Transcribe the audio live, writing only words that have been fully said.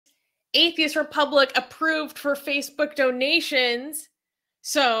Atheist Republic approved for Facebook donations.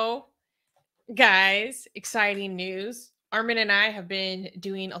 So, guys, exciting news. Armin and I have been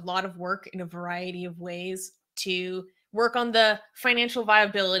doing a lot of work in a variety of ways to work on the financial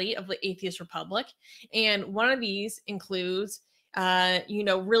viability of the Atheist Republic. And one of these includes,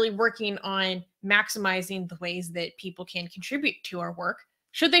 really working on maximizing the ways that people can contribute to our work,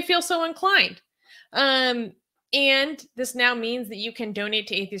 should they feel so inclined. And this now means that you can donate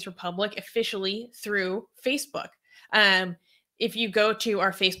to Atheist Republic officially through Facebook. If you go to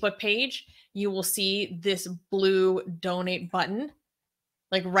our Facebook page, you will see this blue donate button,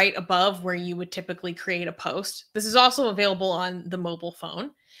 like right above where you would typically create a post. This is also available on the mobile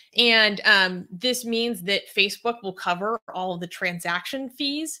phone. And this means that Facebook will cover all of the transaction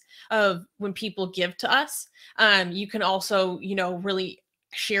fees of when people give to us. You can also, really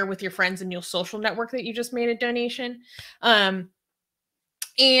share with your friends in your social network that you just made a donation. There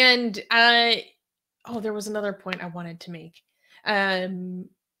was another point I wanted to make.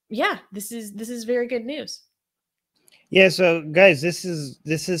 This is very good news. Yeah, so guys, this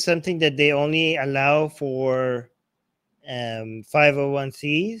is something that they only allow for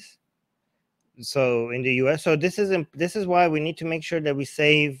 501c. So in the US, so this is why we need to make sure that we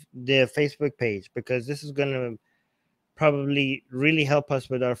save the Facebook page, because this is going to probably really help us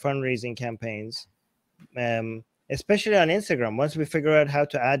with our fundraising campaigns, especially on Instagram. Once we figure out how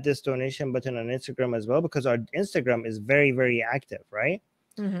to add this donation button on Instagram as well, because our Instagram is very, very active, right?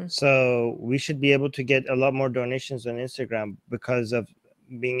 Mm-hmm. So we should be able to get a lot more donations on Instagram because of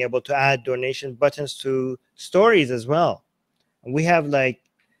being able to add donation buttons to stories as well. We have like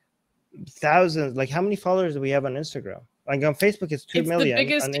thousands. Like, how many followers do we have on Instagram? Like on Facebook, it's 2 million. It's the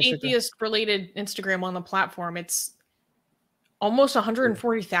biggest on Instagram. atheist-related Instagram on the platform. It's almost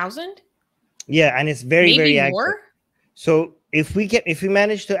 140,000. Yeah, and it's very, very active. More? So if we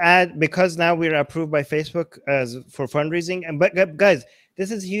manage to add, because now we're approved by Facebook as for fundraising, but guys, this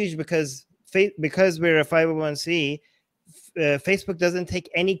is huge because we're a 501c, Facebook doesn't take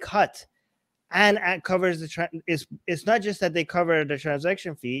any cut, and covers it's not just that they cover the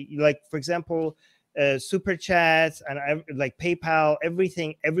transaction fee. Like, for example, super chats and like PayPal,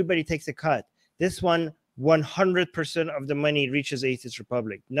 everything, everybody takes a cut. This one, 100% of the money reaches Atheist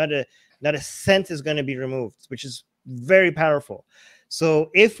Republic. Not a cent is going to be removed, which is very powerful.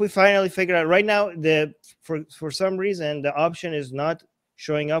 So if we finally figure out, right now, for some reason the option is not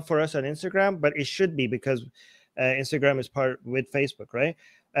showing up for us on Instagram, but it should be, because Instagram is part with Facebook, right?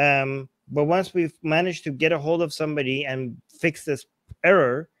 But once we've managed to get a hold of somebody and fix this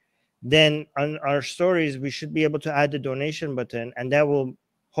error, then on our stories we should be able to add the donation button, and that will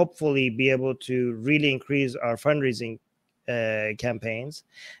hopefully be able to really increase our fundraising campaigns.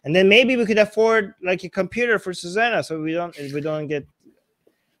 And then maybe we could afford like a computer for Susanna, so we don't get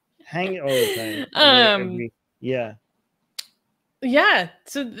hanging all the time. Yeah.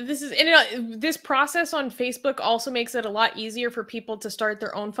 So this is, this process on Facebook also makes it a lot easier for people to start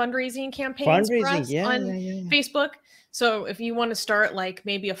their own fundraising campaigns on Facebook. So if you want to start like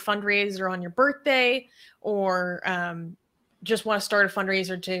maybe a fundraiser on your birthday, or just want to start a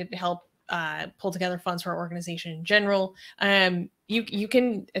fundraiser to help pull together funds for our organization in general, you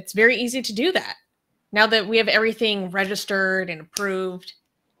can, it's very easy to do that now that we have everything registered and approved.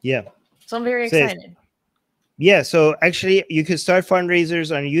 Yeah. So I'm very excited. Yeah, so actually you could start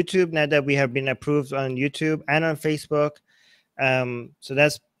fundraisers on YouTube now that we have been approved on YouTube and on Facebook. So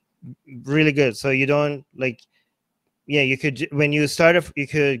that's really good. So you don't you could, when you start, you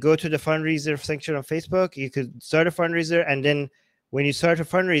could go to the fundraiser section on Facebook, you could start a fundraiser, and then when you start a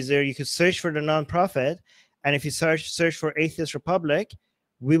fundraiser, you could search for the nonprofit, and if you search for Atheist Republic,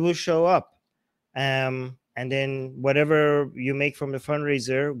 we will show up. And then whatever you make from the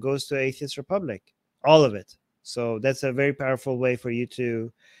fundraiser goes to Atheist Republic, all of it. So that's a very powerful way for you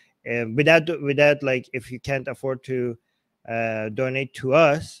to, without like, if you can't afford to donate to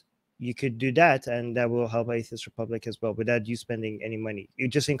us, you could do that, and that will help Atheist Republic as well without you spending any money. You're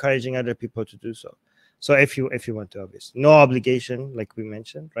just encouraging other people to do so. So if you want to, obviously, no obligation, like we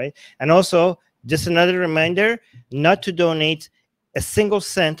mentioned, right? And also, just another reminder, not to donate a single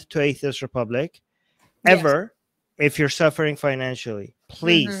cent to Atheist Republic ever, if you're suffering financially.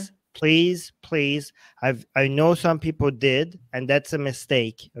 Please, please. I know some people did, and that's a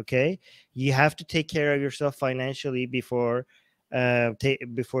mistake. Okay, you have to take care of yourself financially before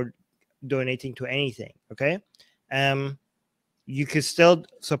donating to anything. Okay, you could still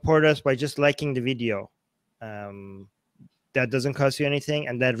support us by just liking the video. That doesn't cost you anything,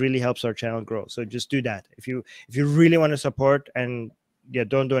 and that really helps our channel grow. So just do that if you really want to support, and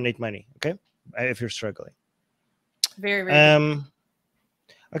don't donate money. Okay, if you're struggling. Very, very good.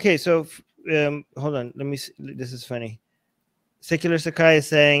 Okay, so hold on. Let me see. This is funny. Secular Sakai is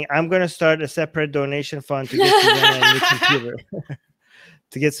saying, I'm going to start a separate donation fund to get Susanna a new computer.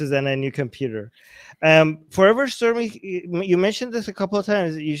 To get Susanna a new computer. Forever Stormy, you mentioned this a couple of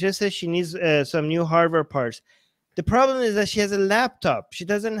times. You just said she needs some new hardware parts. The problem is that she has a laptop. She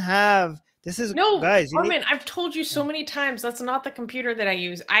doesn't have. This is No, guys. Armin, I've told you so many times that's not the computer that I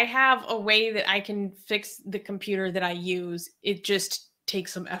use. I have a way that I can fix the computer that I use. It just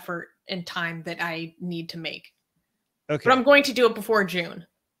takes some effort and time that I need to make. Okay. But I'm going to do it before June.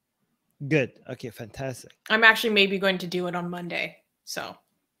 Good. Okay, fantastic. I'm actually maybe going to do it on Monday. So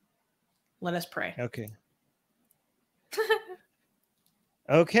let us pray. Okay.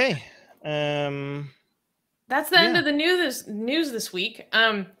 Okay. That's the end of the news this week.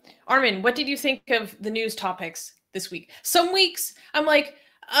 Armin, what did you think of the news topics this week? Some weeks I'm like,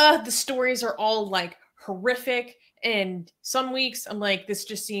 the stories are all like horrific, and some weeks I'm like, this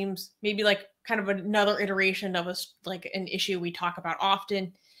just seems maybe like kind of another iteration of like an issue we talk about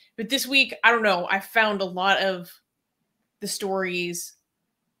often. But this week, I don't know, I found a lot of the stories,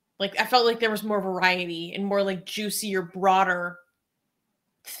 like I felt like there was more variety and more like juicier, broader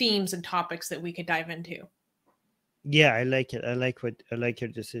themes and topics that we could dive into. Yeah, I like it. I like your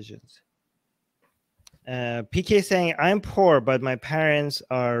decisions. PK saying, I'm poor, but my parents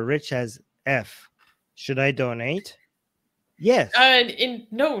are rich as F. Should I donate? Yes.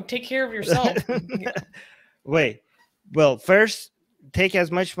 No, take care of yourself. Wait. Well, first, take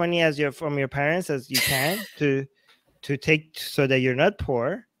as much money as from your parents as you can to take so that you're not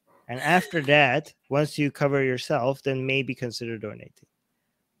poor. And after that, once you cover yourself, then maybe consider donating.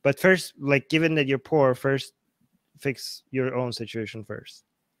 But first, like, given that you're poor, first fix your own situation first.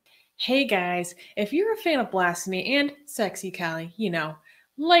 Hey guys, if you're a fan of Blasphemy and Sexy Callie,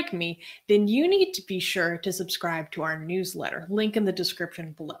 like me, then you need to be sure to subscribe to our newsletter, link in the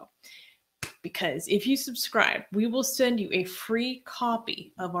description below. Because if you subscribe, we will send you a free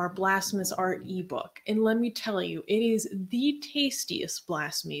copy of our Blasphemous Art ebook. And let me tell you, it is the tastiest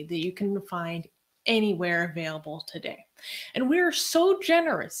blasphemy that you can find anywhere available today. And we're so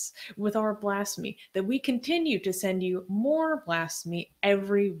generous with our blasphemy that we continue to send you more blasphemy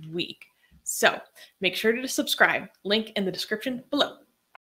every week. So make sure to subscribe, link in the description below.